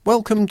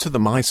Welcome to the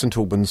My St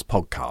Albans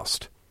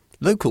podcast.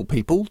 Local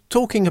people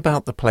talking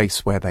about the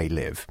place where they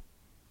live.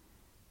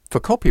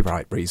 For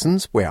copyright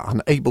reasons, we are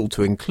unable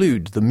to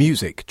include the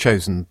music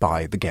chosen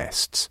by the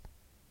guests.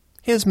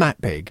 Here's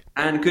Matt Bigg.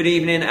 And good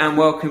evening and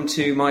welcome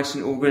to My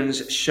St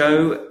Albans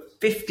show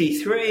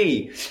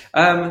 53.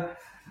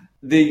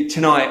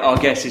 Tonight our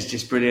guest is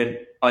just brilliant.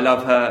 I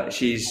love her.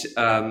 She's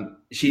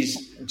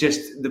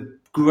just the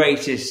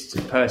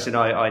greatest person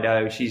I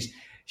know. She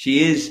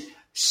is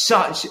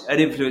such an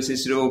influence in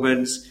St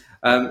Albans.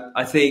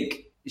 I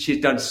think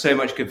she's done so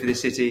much good for the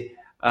city.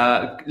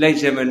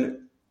 Ladies and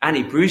gentlemen,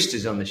 Annie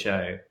Brewster's on the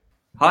show.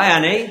 Hi,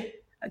 Annie.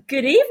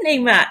 Good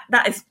evening, Matt.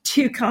 That is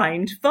too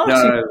kind. Far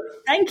too.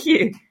 Thank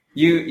you.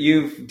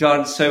 You've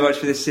done so much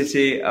for the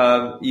city.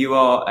 You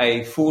are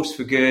a force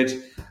for good.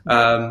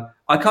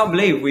 I can't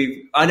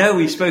believe I know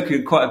we've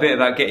spoken quite a bit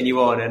about getting you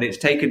on, and it's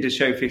taken to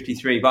show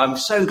 53, but I'm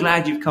so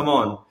glad you've come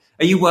on.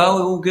 Are you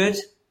well? All good?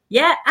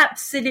 Yeah,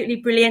 absolutely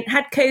brilliant.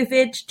 Had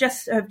COVID,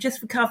 just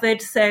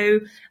recovered, so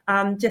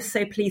just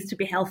so pleased to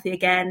be healthy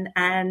again,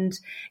 and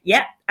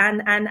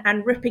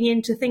ripping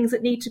into things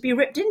that need to be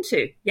ripped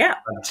into. Yeah,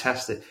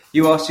 fantastic.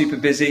 You are super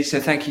busy,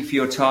 so thank you for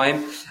your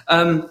time.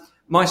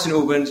 My St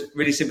Albans,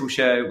 really simple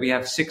show. We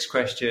have 6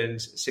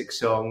 questions, 6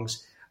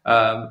 songs.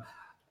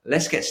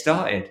 Let's get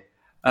started,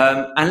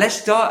 and let's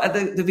start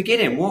at the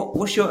beginning.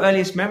 What's your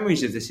earliest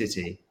memories of the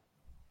city?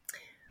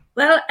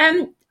 Well,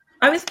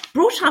 I was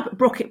brought up at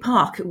Brocket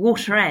Park at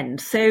Water End.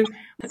 So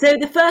my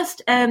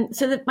first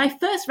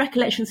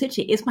recollection of the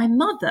city is my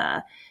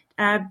mother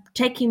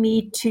taking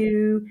me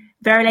to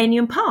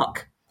Verulamium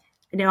Park,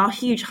 our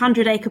huge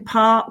 100-acre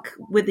park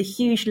with a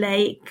huge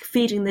lake,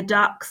 feeding the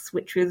ducks,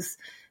 which was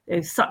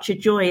such a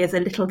joy as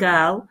a little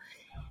girl.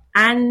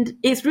 And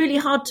it's really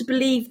hard to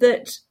believe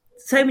that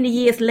so many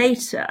years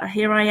later,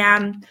 here I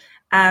am,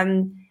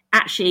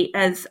 actually,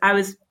 as I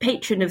was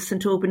patron of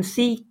St Albans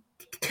Sea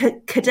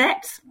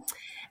Cadets.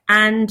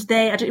 And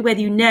I don't know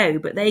whether you know,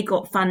 but they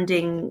got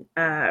funding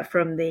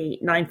from the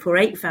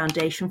 948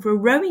 Foundation for a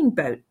rowing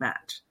boat,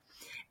 Matt.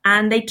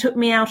 And they took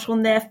me out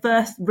on their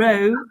first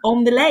row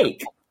on the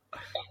lake.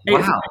 Wow. It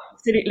was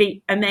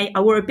absolutely amazing.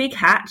 I wore a big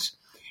hat.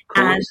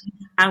 And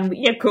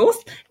of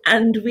course.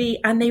 And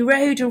they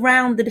rowed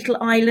around the little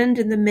island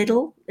in the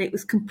middle. It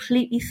was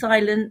completely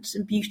silent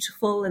and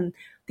beautiful. And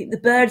I think the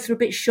birds were a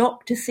bit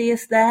shocked to see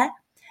us there.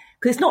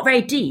 Because it's not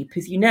very deep,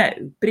 as you know,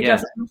 but it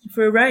doesn't matter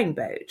for a rowing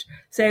boat.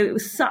 So it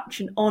was such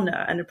an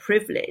honour and a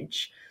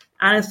privilege,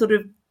 and a sort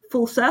of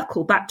full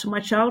circle back to my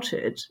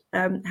childhood,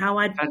 how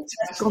I'd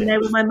gone there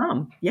with my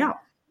mum. Yeah.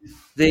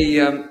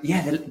 Those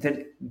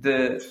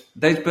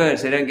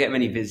birds, they don't get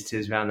many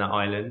visitors around that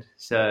island,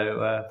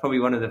 so probably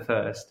one of the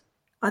first.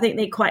 I think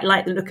they quite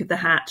like the look of the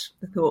hat.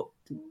 I thought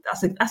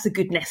that's a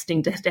good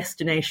nesting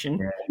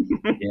destination.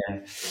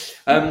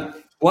 Yeah.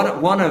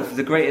 One of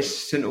the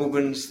greatest St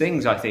Albans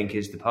things, I think,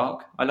 is the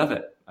park. I love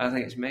it. I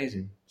think it's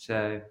amazing.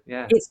 So,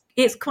 yeah.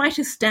 It's quite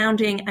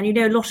astounding. And,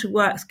 a lot of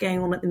work's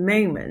going on at the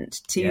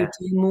moment to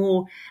do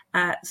more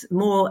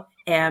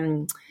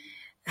having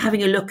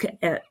a look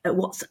at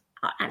what's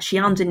actually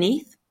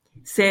underneath.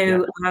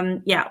 So,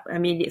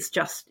 it's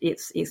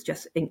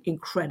just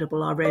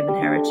incredible, our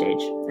Roman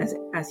heritage,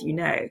 as you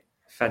know.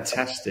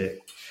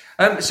 Fantastic.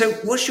 So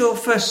what's your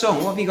first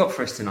song? What have you got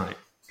for us tonight?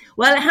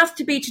 Well, it has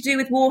to be to do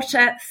with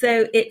water,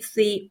 so it's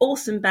the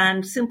awesome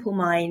band Simple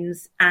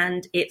Minds,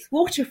 and it's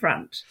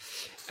Waterfront.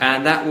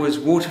 And that was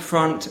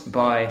Waterfront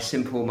by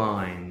Simple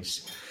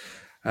Minds.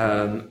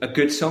 A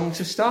good song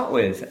to start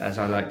with, as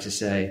I like to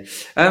say.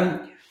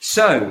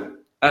 So,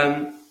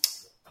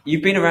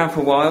 you've been around for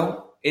a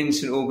while in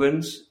St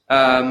Albans.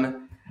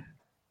 Have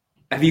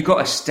you got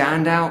a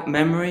standout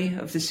memory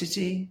of the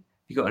city?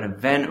 Have you got an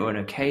event or an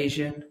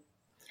occasion?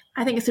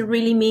 I think it's a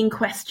really mean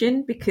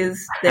question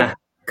because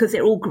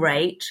they're all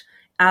great.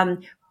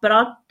 But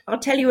I'll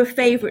tell you a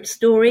favourite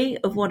story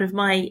of one of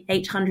my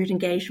 800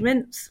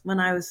 engagements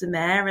when I was the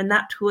mayor, and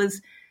that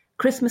was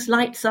Christmas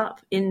Lights Up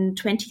in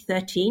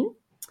 2013.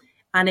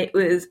 And it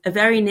was a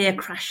very near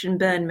crash and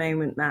burn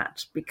moment,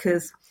 Matt,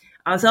 because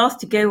I was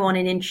asked to go on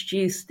and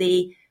introduce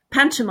the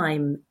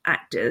pantomime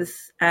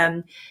actors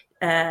at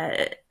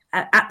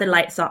the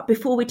Lights Up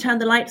before we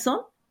turned the lights on.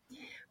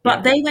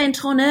 But they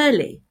went on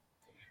early.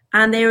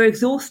 And they were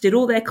exhausted.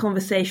 All their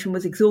conversation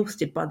was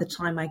exhausted by the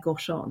time I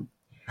got on.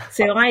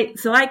 So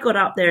I got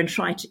up there and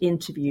tried to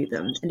interview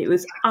them, and it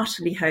was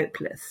utterly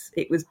hopeless.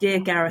 It was dear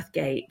Gareth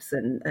Gates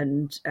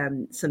and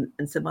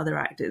some other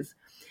actors.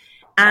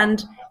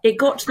 And it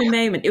got to the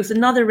moment. It was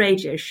another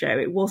radio show.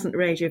 It wasn't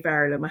Radio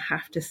Verulam, I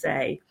have to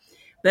say.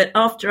 But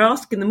after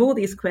asking them all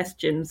these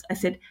questions, I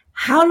said,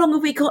 "How long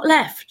have we got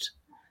left?"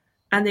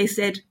 And they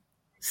said,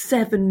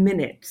 7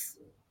 minutes.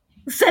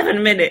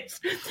 7 minutes,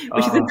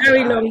 which is a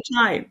very long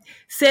time.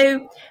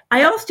 So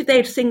I asked if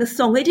they'd sing a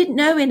song. They didn't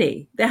know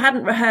any. They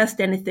hadn't rehearsed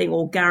anything,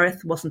 or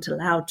Gareth wasn't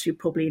allowed to,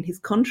 probably in his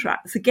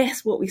contract. So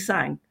guess what we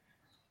sang?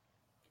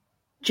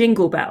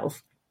 Jingle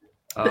Bells.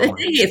 But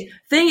the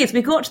thing is,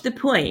 we got to the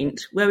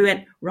point where we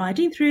went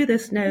riding through the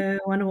snow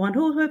on a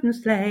one-horse open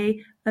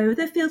sleigh, over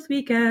the fields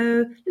we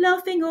go,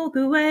 laughing all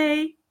the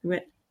way. We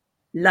went,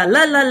 la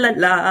la la la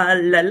la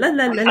la la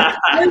la la.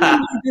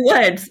 The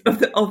words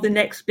of the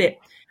next bit,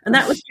 and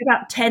that was to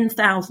about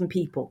 10,000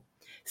 people.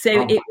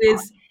 So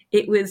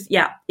it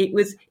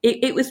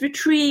was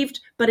retrieved,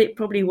 but it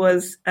probably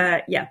was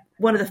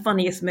one of the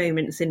funniest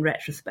moments in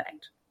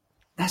retrospect.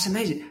 That's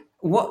amazing.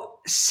 What,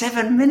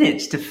 7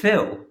 minutes to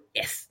fill?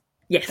 Yes.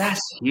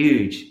 That's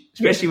huge,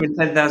 especially when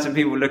 10,000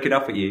 people looking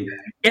up at you.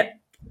 Yep.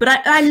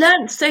 But I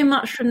learned so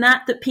much from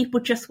that people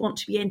just want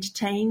to be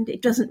entertained.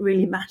 It doesn't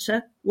really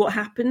matter what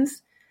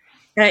happens.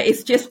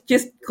 It's just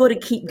got to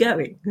keep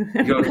going.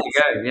 You got to keep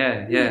going,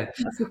 yeah.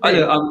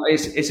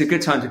 It's a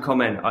good time to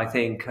comment. I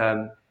think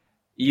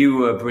you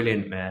were a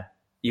brilliant mayor.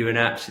 You were an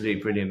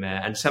absolutely brilliant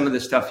mayor, and some of the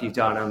stuff you've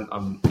done,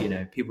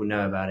 people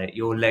know about it.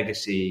 Your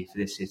legacy for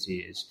this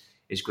city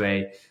is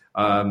great,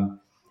 and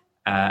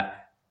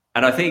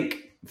I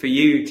think for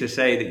you to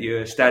say that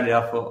you're standing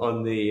up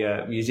on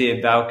the museum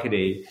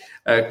balcony,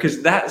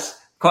 because that's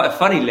quite a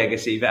funny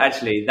legacy, but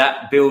actually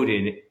that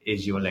building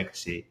is your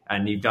legacy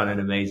and you've done an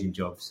amazing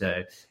job.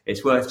 So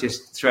it's worth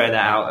just throwing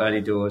that out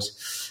early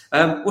doors.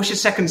 What's your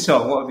second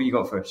song? What have you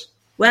got for us?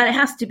 Well, it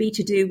has to be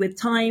to do with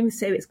time.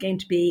 So it's going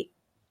to be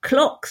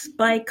Clocks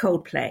by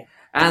Coldplay.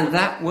 And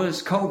that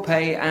was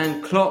Coldplay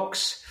and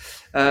Clocks.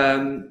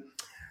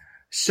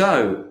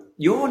 So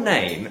your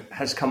name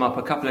has come up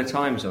a couple of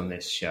times on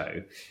this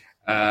show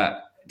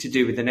to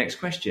do with the next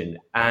question.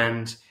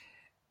 And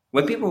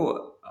when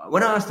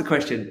I ask the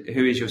question,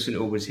 who is your St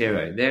Albans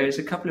hero, there is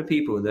a couple of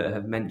people that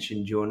have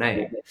mentioned your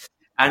name,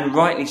 and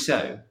rightly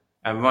so.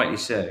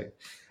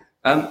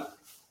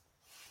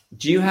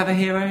 Do you have a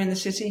hero in the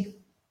city?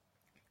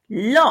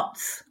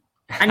 Lots.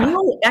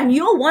 And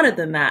you're one of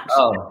them, Matt.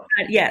 Oh.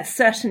 Yes,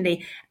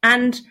 certainly.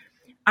 And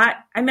I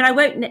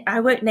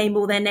won't name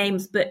all their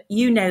names, but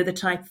you know the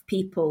type of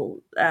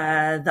people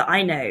that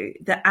I know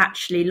that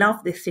actually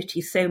love this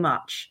city so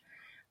much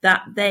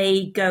that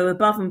they go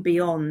above and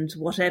beyond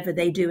whatever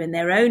they do in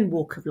their own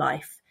walk of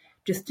life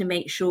just to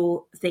make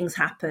sure things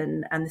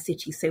happen and the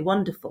city's so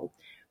wonderful.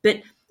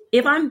 But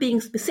if I'm being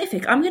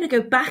specific, I'm going to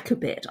go back a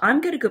bit. I'm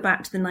going to go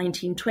back to the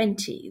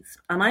 1920s,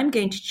 and I'm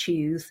going to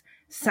choose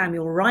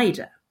Samuel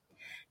Ryder.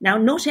 Now,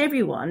 not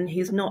everyone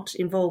who's not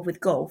involved with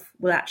golf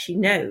will actually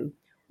know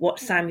what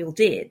Samuel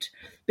did.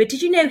 But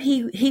did you know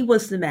he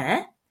was the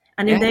mayor?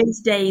 And in those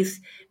days,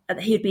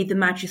 he'd be the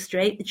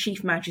magistrate, the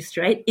chief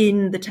magistrate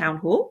in the town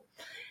hall.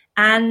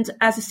 And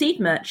as a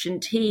seed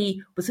merchant,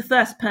 he was the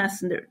first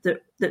person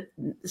that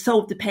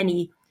sold the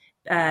penny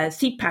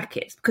seed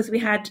packets, because we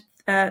had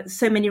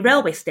so many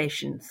railway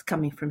stations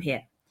coming from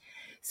here.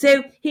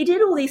 So he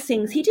did all these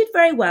things. He did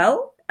very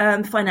well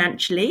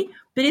financially,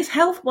 but his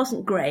health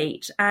wasn't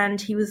great, and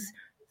he was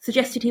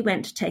suggested he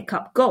went to take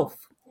up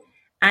golf.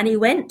 And he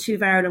went to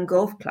Verulam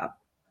Golf Club,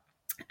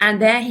 and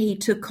there he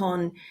took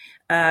on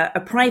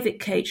a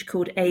private coach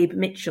called Abe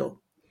Mitchell.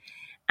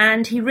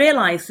 And he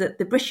realised that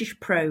the British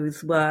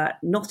pros were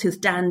not as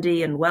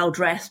dandy and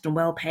well-dressed and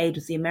well-paid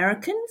as the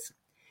Americans.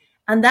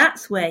 And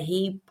that's where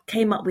he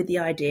came up with the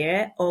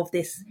idea of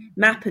this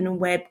Mappin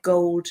and Webb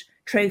Gold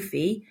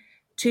Trophy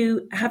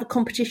to have a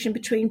competition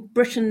between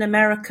Britain and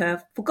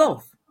America for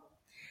golf.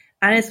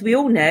 And as we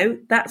all know,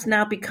 that's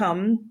now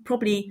become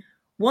probably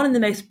one of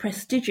the most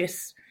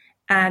prestigious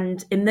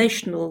and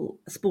emotional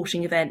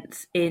sporting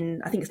events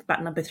I think it's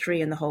about number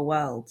 3 in the whole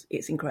world.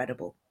 It's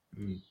incredible.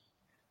 Mm.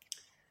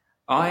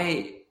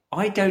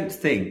 I don't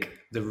think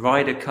the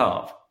Ryder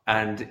Cup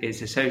and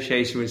its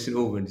association with St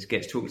Albans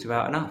gets talked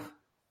about enough.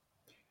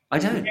 I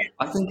don't.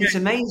 I think it's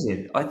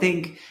amazing. I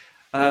think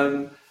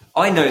I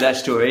know that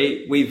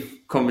story. We've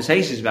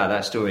conversations about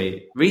that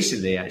story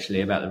recently, actually,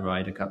 about the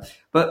Ryder Cup,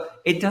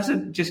 but it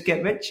doesn't just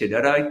get mentioned,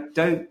 and I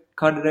don't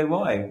kind of know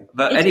why.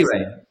 But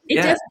anyway,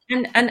 it does.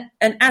 And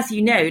as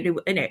you know,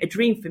 a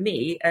dream for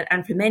me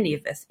and for many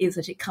of us is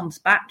that it comes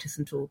back to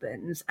St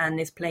Albans and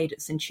is played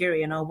at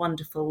Centurion, our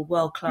wonderful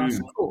world-class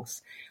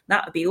course.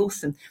 That would be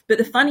awesome. But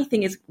the funny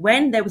thing is,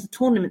 when there was a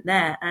tournament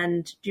there,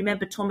 and do you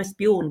remember Thomas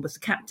Bjorn was the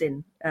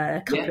captain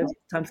a couple of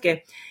times ago,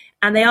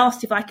 and they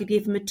asked if I could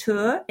give him a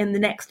tour in the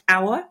next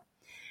hour.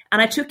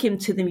 And I took him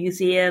to the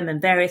museum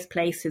and various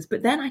places,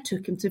 but then I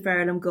took him to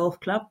Verulam Golf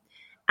Club.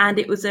 And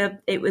it was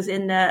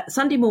in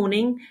Sunday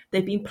morning.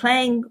 They'd been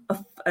playing,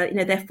 their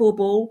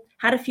 4-ball,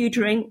 had a few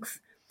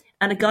drinks,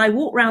 and a guy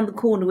walked round the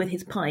corner with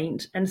his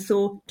pint and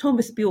saw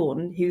Thomas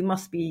Bjorn, who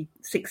must be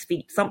 6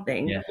 feet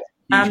something,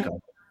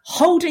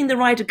 holding the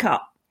Ryder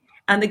Cup.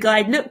 And the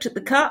guy looked at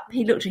the cup,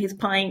 he looked at his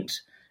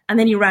pint, and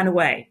then he ran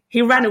away.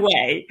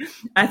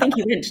 I think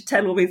he went to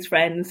tell all his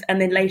friends,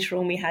 and then later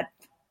on we had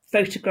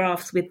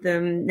photographs with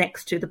them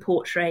next to the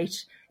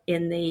portrait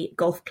in the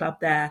golf club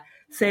there.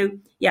 So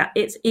yeah,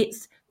 it's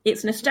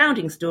an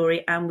astounding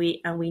story, and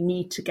we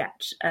need to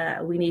get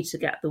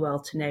the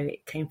world to know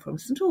it came from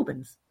St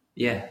Albans.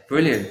 Yeah,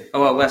 brilliant.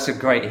 Oh well, that's a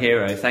great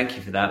hero. Thank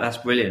you for that. That's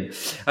brilliant.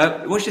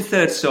 What's your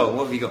third song?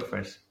 What have you got for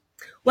us?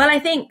 Well, I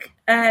think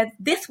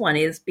this one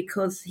is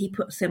because he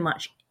put so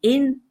much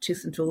into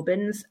St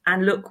Albans,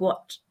 and look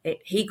what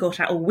he got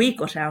out, or we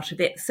got out of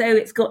it. So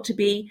it's got to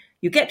be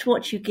You Get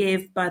What You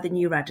Give by the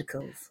New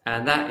Radicals.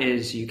 And that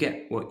is You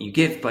Get What You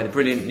Give by the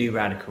brilliant New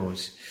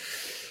Radicals.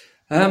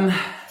 Do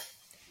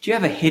you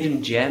have a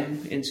hidden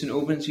gem in St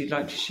Albans you'd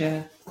like to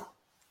share?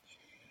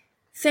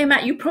 So,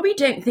 Matt, you probably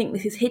don't think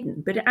this is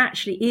hidden, but it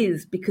actually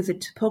is because of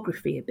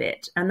topography a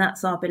bit, and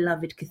that's our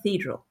beloved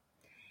cathedral.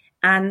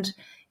 And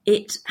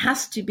it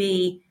has to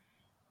be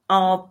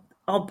our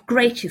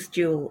greatest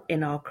jewel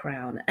in our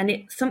crown. And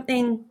it's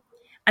something,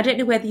 I don't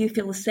know whether you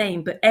feel the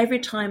same, but every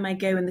time I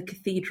go in the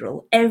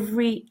cathedral,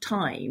 every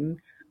time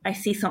I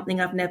see something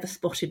I've never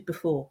spotted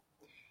before.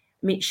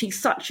 I mean,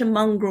 she's such a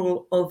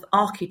mongrel of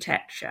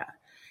architecture.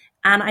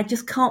 And I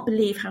just can't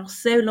believe how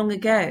so long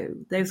ago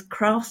those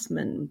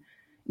craftsmen,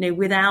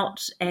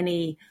 without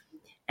any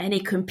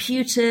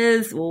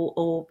computers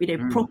or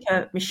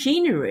proper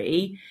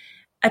machinery,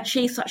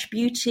 achieved such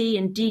beauty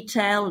and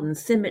detail and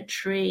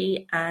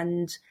symmetry.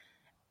 And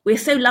we're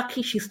so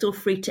lucky she's still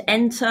free to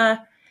enter.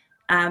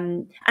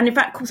 And in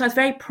fact, of course, I was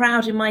very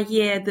proud in my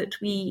year that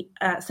we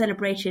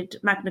celebrated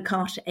Magna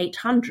Carta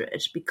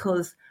 800,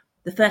 because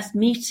the first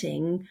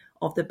meeting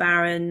of the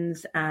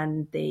barons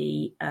and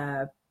the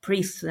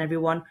priests and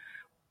everyone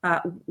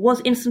was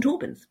in St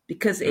Albans,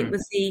 because it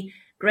was the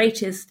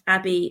greatest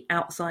abbey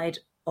outside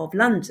of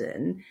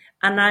London.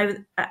 And I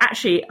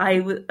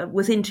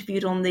was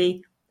interviewed on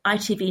the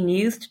ITV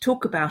News to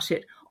talk about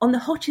it on the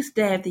hottest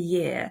day of the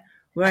year,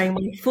 wearing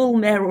my full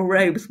mayoral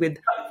robes with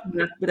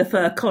a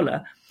fur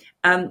collar.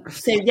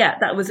 So yeah,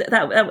 that was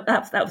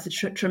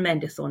a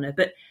tremendous honour.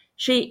 But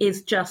she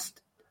is just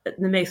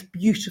the most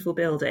beautiful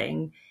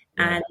building,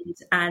 and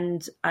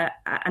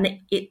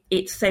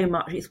it's so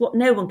much. It's what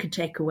no one can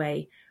take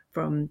away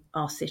from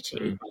our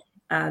city.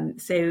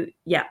 So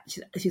yeah,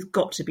 she's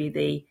got to be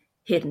the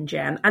hidden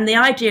gem. And the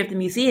idea of the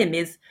museum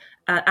is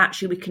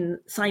actually we can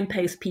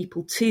signpost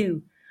people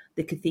to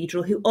the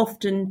cathedral who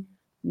often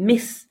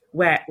miss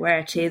where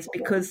it is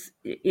because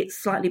it's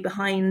slightly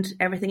behind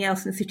everything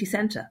else in the city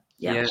centre.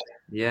 Yeah.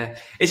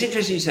 It's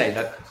interesting you say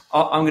that.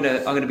 I'm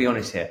gonna be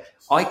honest here.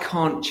 I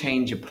can't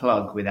change a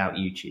plug without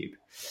YouTube.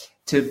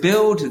 To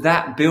build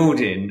that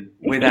building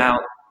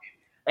without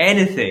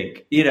anything,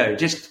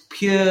 just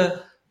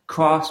pure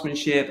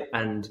craftsmanship,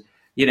 and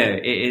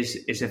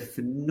it's a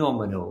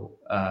phenomenal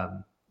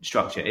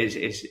structure.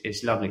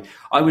 It's lovely.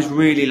 I was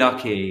really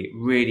lucky,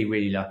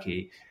 really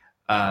lucky,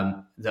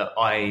 that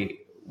I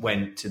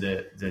went to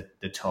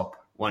the top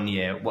one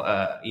year.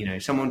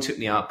 Someone took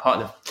me up.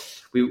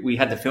 We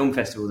had the film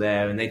festival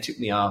there, and they took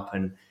me up,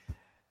 and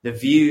the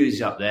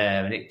views up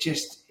there, and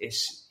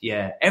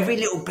every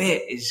little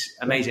bit is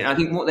amazing. I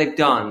think what they've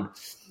done,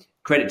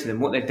 credit to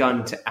them, what they've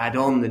done to add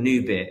on the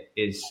new bit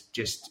is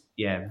just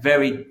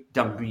very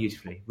done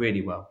beautifully,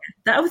 really well.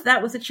 That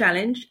was a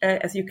challenge,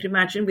 as you can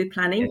imagine, with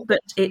planning, but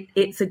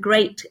it's a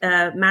great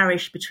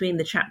marriage between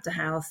the chapter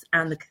house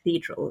and the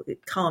cathedral,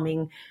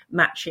 calming,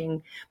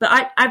 matching.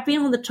 But I've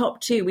been on the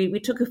top too. We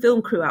took a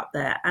film crew up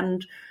there,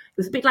 and it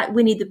was a bit like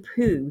Winnie the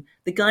Pooh.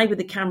 The guy with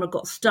the camera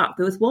got stuck.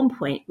 There was one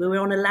point where we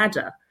were on a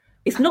ladder.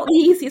 It's not the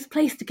easiest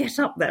place to get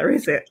up there,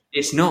 is it?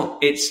 It's not.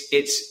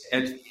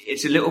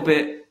 It's a little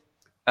bit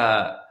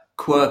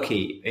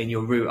quirky in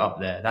your route up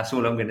there. That's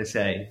all I'm going to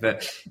say.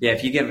 But yeah,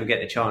 if you ever get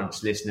the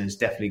chance, listeners,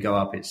 definitely go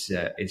up.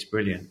 It's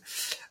brilliant.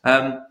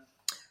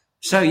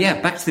 So yeah,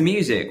 back to the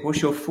music.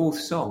 What's your fourth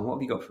song? What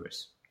have you got for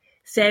us?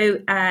 So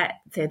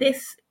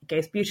this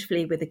goes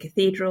beautifully with the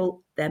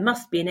cathedral. There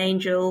Must Be an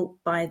Angel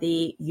by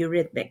the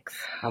Eurythmics.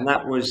 And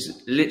that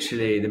was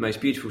literally the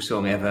most beautiful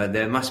song ever.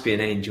 There Must Be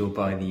an Angel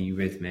by the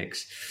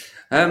Eurythmics.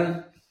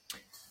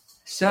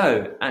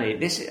 So, Annie,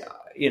 this,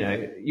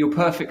 your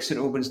perfect St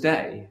Albans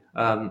day,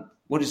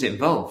 what does it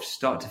involve,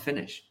 start to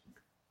finish?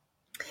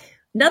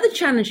 Another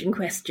challenging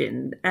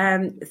question.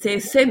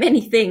 So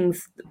many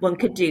things one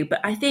could do,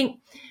 but I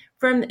think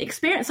from the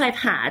experience I've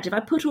had, if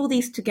I put all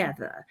these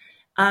together,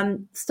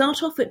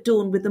 start off at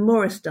dawn with the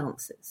Morris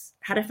dancers.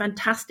 Had a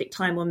fantastic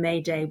time on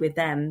May Day with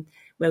them,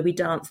 where we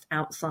danced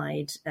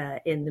outside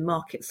in the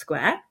market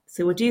square.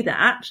 So we'll do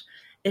that.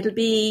 It'll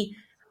be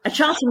a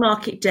charter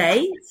market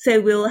day,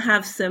 so we'll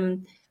have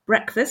some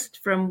breakfast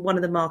from one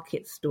of the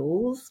market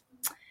stalls.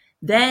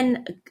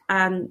 Then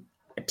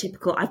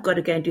typical, I've got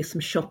to go and do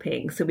some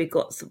shopping. So we've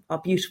got our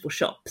beautiful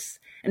shops.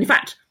 And in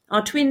fact,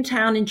 our twin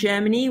town in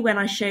Germany, when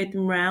I showed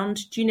them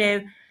round, do you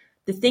know,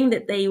 the thing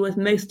that they were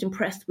most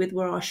impressed with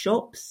were our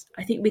shops.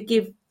 I think we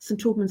give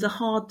St Albans a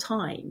hard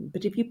time,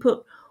 but if you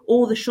put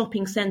all the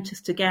shopping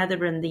centres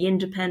together and the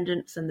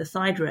independents and the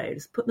side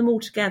roads, put them all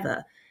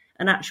together,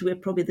 and actually we're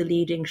probably the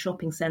leading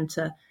shopping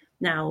centre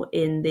now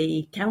in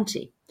the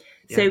county.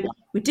 Yeah. So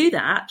we do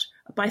that,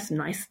 buy some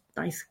nice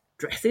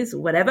dresses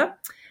or whatever.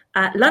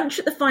 Lunch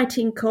at the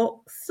Fighting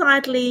Cock,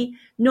 sadly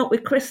not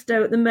with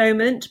Christo at the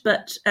moment,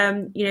 but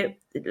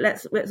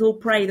let's all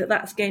pray that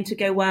that's going to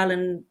go well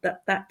and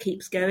that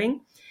keeps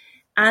going.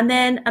 And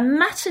then a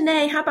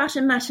matinee. How about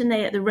a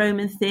matinee at the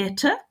Roman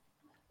Theatre?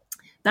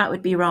 That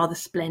would be rather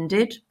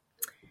splendid.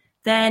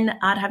 Then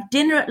I'd have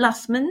dinner at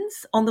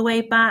Lussman's on the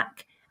way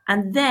back,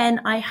 And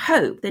then I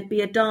hope there'd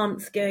be a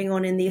dance going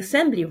on in the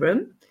assembly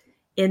room,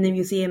 in the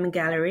museum and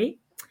gallery,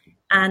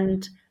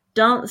 and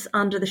dance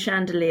under the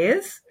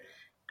chandeliers.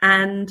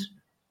 And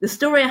the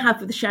story I have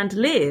with the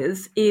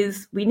chandeliers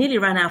is we nearly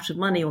ran out of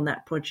money on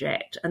that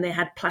project and they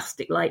had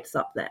plastic lights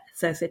up there.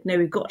 So I said, no,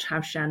 we've got to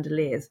have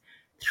chandeliers.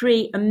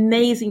 3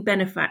 amazing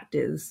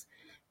benefactors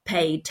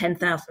paid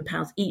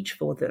 £10,000 each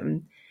for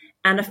them.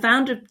 And I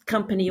found a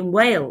company in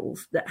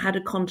Wales that had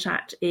a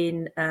contact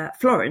in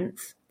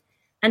Florence.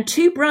 And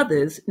 2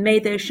 brothers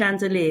made those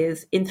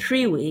chandeliers in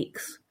 3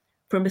 weeks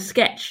from a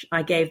sketch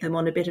I gave them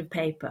on a bit of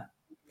paper.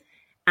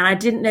 And I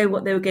didn't know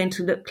what they were going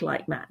to look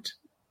like, Matt.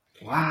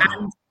 Wow.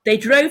 And they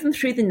drove them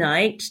through the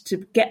night to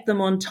get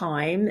them on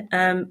time.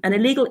 An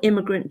illegal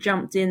immigrant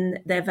jumped in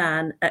their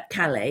van at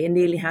Calais and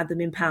nearly had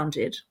them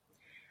impounded.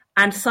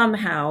 And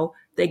somehow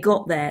they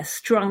got there,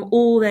 strung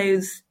all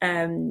those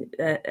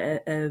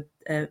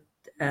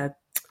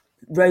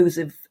rows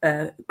of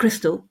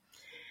crystal,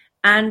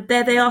 and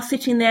there they are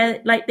sitting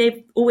there like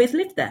they've always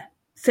lived there.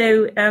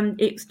 So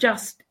it's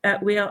just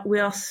we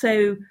are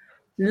so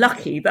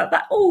lucky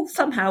that all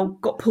somehow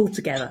got pulled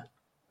together.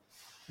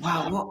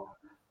 Wow!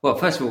 Well,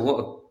 first of all,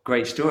 what a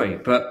great story,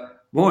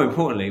 but more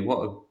importantly,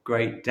 what a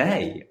great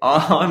day.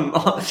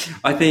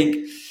 I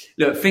think,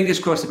 look, fingers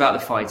crossed about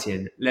the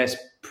fighting. Let's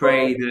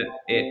pray that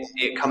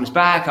it comes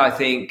back. I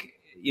think,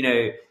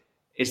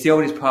 it's the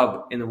oldest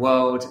pub in the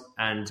world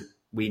and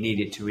we need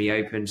it to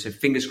reopen. So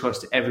fingers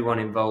crossed to everyone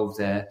involved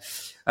there.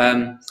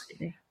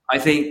 I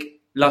think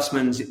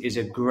Lustman's is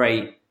a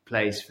great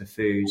place for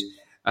food.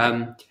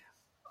 I'm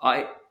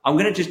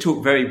going to just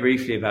talk very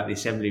briefly about the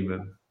assembly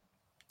room.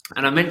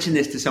 And I mentioned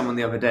this to someone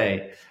the other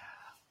day.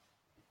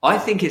 I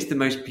think it's the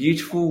most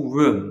beautiful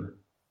room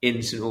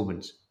in St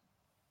Albans.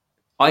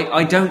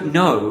 I don't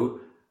know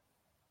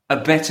a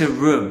better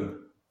room.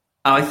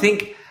 I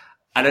think,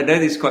 and I know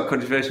this is quite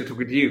controversial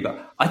talking to you,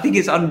 but I think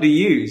it's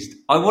underused.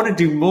 I want to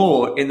do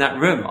more in that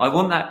room. I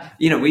want that,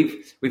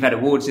 we've had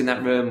awards in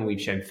that room,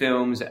 we've shown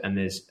films and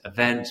there's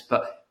events,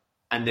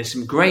 and there's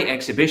some great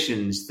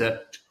exhibitions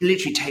that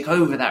literally take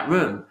over that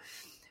room.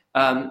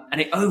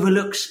 And it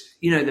overlooks,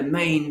 the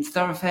main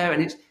thoroughfare,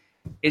 and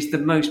it's the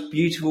most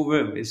beautiful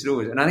room. It's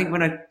always, and I think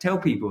when I tell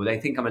people, they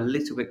think I'm a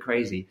little bit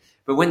crazy,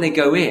 but when they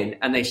go in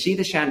and they see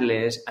the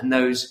chandeliers and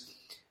those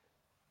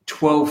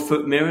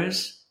 12-foot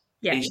mirrors,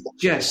 it's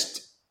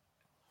just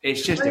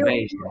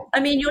amazing.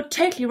 I mean, you're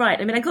totally right.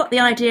 I mean, I got the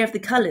idea of the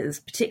colours,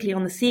 particularly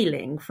on the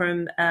ceiling,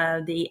 from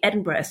the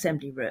Edinburgh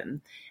Assembly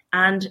Room,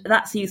 and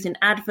that's used in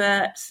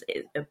adverts,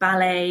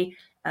 ballet,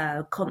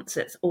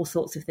 concerts, all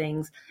sorts of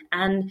things.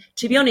 And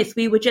to be honest,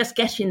 we were just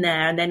getting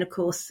there, and then of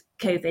course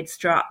COVID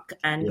struck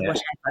and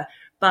whatever.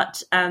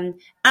 But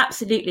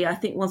absolutely, I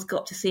think one's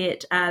got to see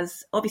it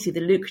as obviously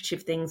the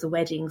lucrative things, the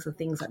weddings and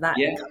things like that.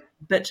 Yeah.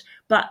 But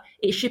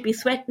it should be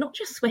not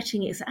just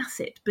sweating its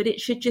asset, but it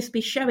should just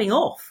be showing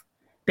off,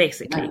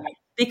 basically. Yeah.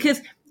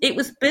 Because it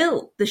was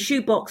built, the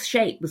shoebox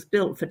shape was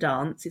built for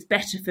dance. It's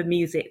better for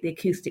music. The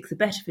acoustics are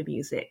better for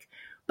music.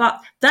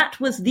 But that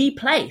was the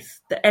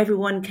place that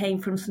everyone came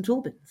from St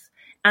Albans.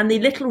 And the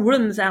little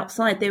rooms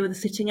outside, they were the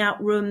sitting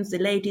out rooms, the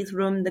ladies'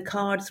 room, the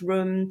cards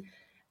room.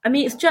 I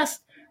mean, it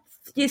just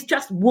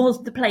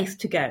was the place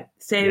to go.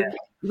 So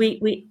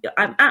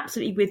I'm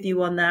absolutely with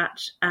you on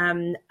that.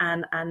 And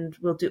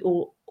we'll do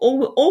we'll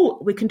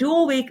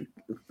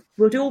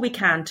do all we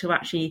can to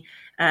actually.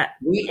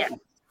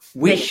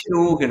 We should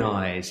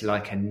organise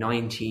like a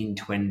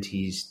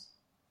 1920s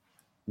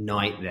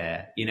night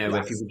there,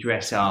 where people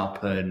dress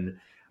up and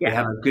we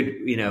have a good,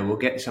 we'll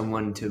get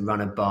someone to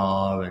run a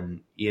bar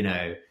and,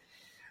 anyway,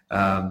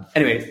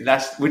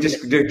 we're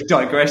just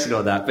digressing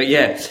on that. But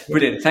yeah,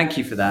 brilliant. Thank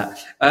you for that.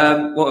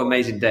 What an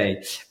amazing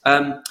day.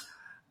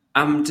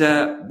 And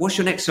what's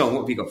your next song?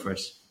 What have you got for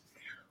us?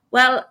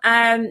 Well,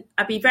 I'd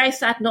be very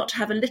sad not to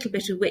have a little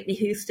bit of Whitney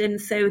Houston.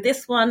 So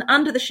this one,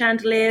 Under the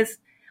Chandeliers,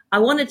 I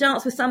Want to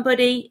Dance with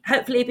Somebody.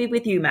 Hopefully it'll be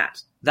with you,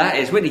 Matt. That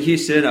is Whitney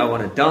Houston, I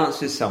Want to Dance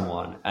with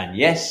Someone. And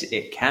yes,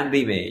 it can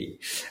be me.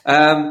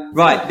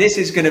 Right, this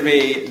is going to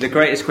be the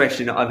greatest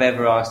question I've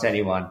ever asked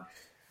anyone.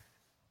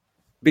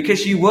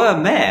 Because you were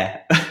mayor.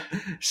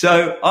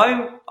 So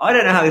I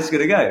don't know how this is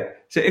going to go.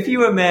 So if you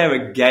were mayor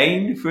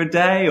again for a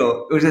day,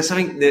 or was there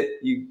something that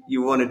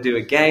you want to do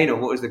again, or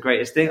what was the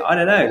greatest thing? I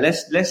don't know.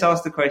 Let's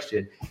ask the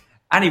question.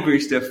 Annie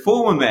Brewster,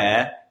 former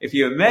mayor, if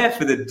you were mayor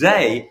for the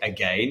day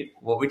again,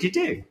 what would you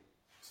do?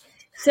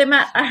 So,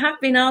 Matt, I have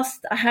been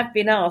asked,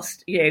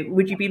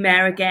 would you be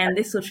mayor again,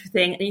 this sort of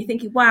thing. And you're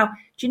thinking, wow,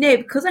 do you know,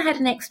 because I had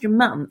an extra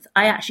month,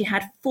 I actually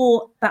had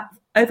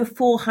over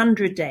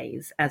 400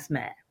 days as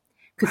mayor,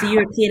 because the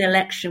European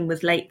election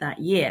was late that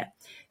year.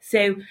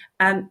 So,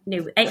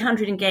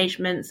 800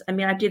 engagements. I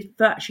mean, I did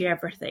virtually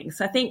everything.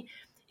 So I think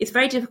it's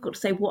very difficult to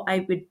say what I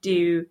would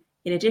do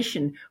in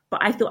addition.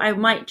 But I thought I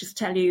might just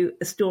tell you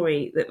a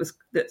story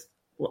that's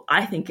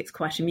I think it's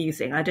quite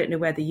amusing. I don't know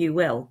whether you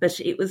will, but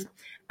it was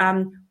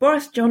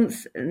Boris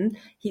Johnson.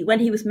 When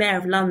he was mayor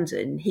of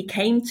London, he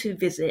came to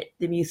visit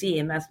the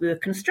museum as we were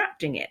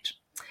constructing it.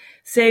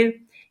 So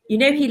you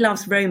know, he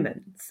loves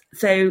Romans.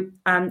 So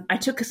I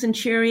took a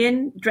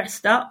centurion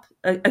dressed up,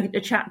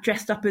 a chap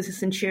dressed up as a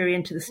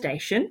centurion to the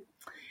station,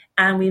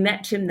 and we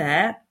met him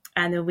there.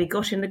 And then we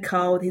got in the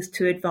car with his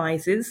 2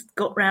 advisors,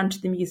 got round to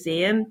the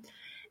museum,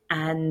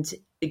 and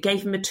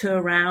gave him a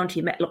tour around.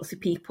 He met lots of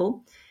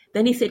people.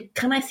 Then he said,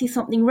 "Can I see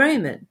something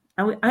Roman?"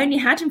 And I only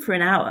had him for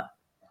an hour.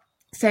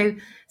 So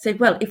said,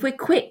 "Well, if we're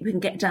quick, we can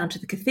get down to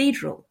the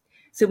cathedral."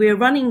 So we were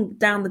running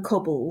down the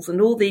cobbles,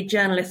 and all the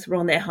journalists were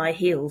on their high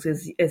heels,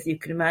 as you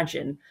can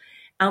imagine.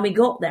 And we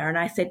got there, and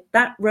I said,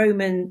 that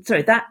Norman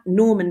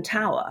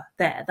tower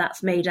there,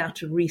 that's made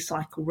out of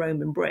recycled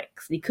Roman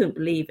bricks. And he couldn't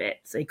believe it.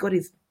 So he got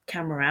his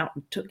camera out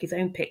and took his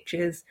own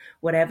pictures,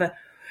 whatever.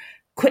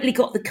 Quickly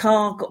got the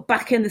car, got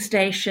back in the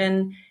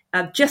station,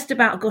 just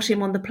about got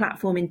him on the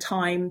platform in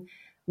time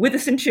with a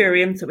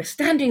centurion. So we're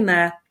standing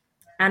there,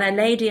 and a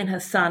lady and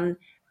her son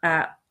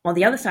on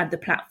the other side of the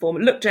platform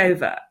looked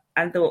over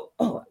and thought,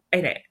 oh,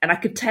 you know, and I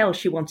could tell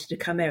she wanted to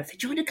come over. I said,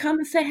 "Do you want to come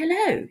and say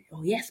hello?"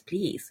 "Oh, yes,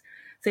 please."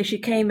 So she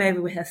came over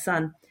with her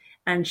son,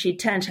 and she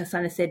turned to her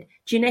son and said,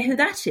 "Do you know who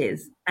that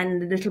is?" And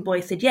the little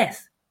boy said,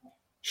 "Yes,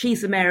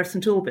 she's the mayor of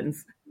St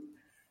Albans."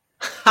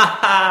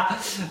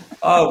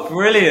 Oh,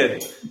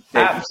 brilliant!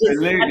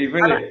 Absolutely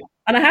brilliant.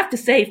 And I have to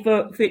say,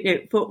 for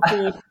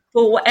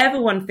whatever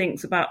one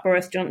thinks about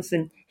Boris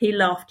Johnson, he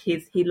laughed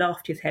his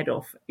head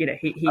off. You know,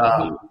 he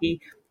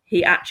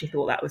actually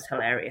thought that was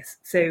hilarious.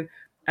 So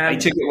he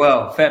took it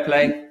well. Fair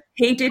play.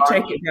 He did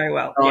take it very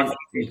well. Yes.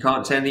 You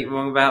can't say anything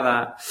wrong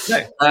about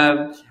that.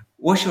 No.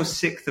 What's your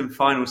 6th and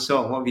final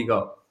song? What have you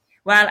got?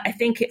 Well, I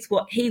think it's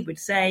what he would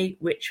say,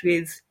 which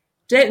was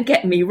 "Don't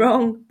Get Me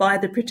Wrong" by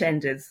The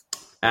Pretenders.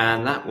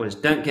 And that was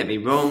 "Don't Get Me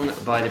Wrong"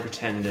 by The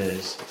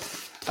Pretenders.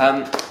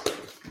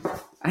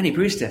 Annie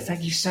Brewster,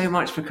 thank you so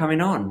much for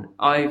coming on.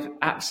 I've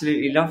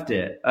absolutely loved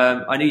it.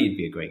 I knew you'd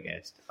be a great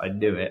guest. I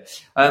knew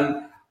it.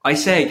 I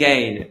say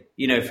again,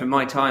 you know, from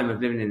my time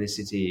of living in the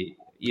city,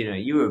 you know,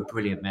 you were a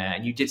brilliant mayor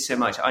and you did so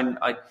much.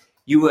 I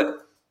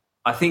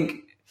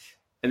think,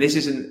 and this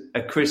isn't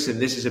a criticism,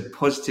 this is a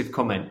positive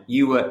comment.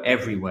 You were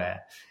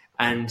everywhere.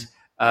 And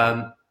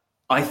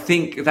I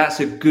think that's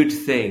a good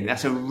thing.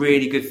 That's a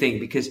really good thing,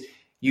 because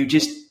you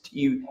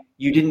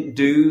didn't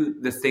do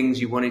the things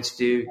you wanted to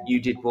do.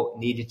 You did what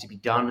needed to be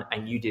done,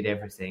 and you did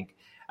everything.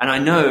 And I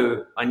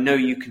know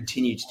you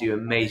continue to do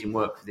amazing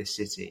work for this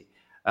city.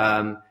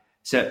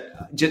 So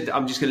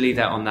I'm just going to leave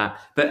that on that.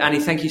 But Annie,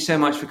 thank you so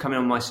much for coming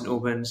on My St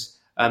Albans.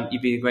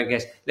 You've been a great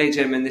guest. Ladies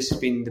and gentlemen, this has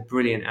been the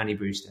brilliant Annie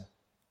Brewster.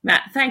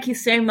 Matt, thank you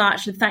so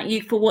much, and thank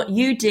you for what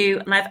you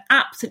do. And I've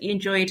absolutely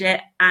enjoyed it,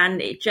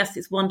 and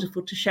it's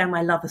wonderful to share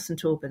my love of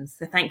St Albans.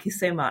 So thank you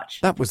so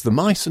much. That was the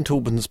My St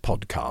Albans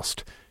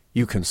podcast.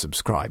 You can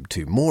subscribe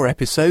to more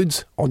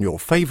episodes on your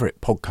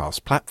favourite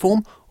podcast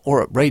platform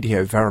or at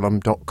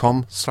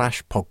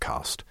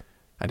radioverulam.com/podcast.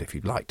 And if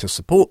you'd like to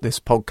support this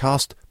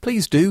podcast,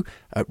 please do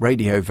at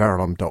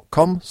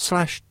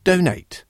radioverulam.com/donate.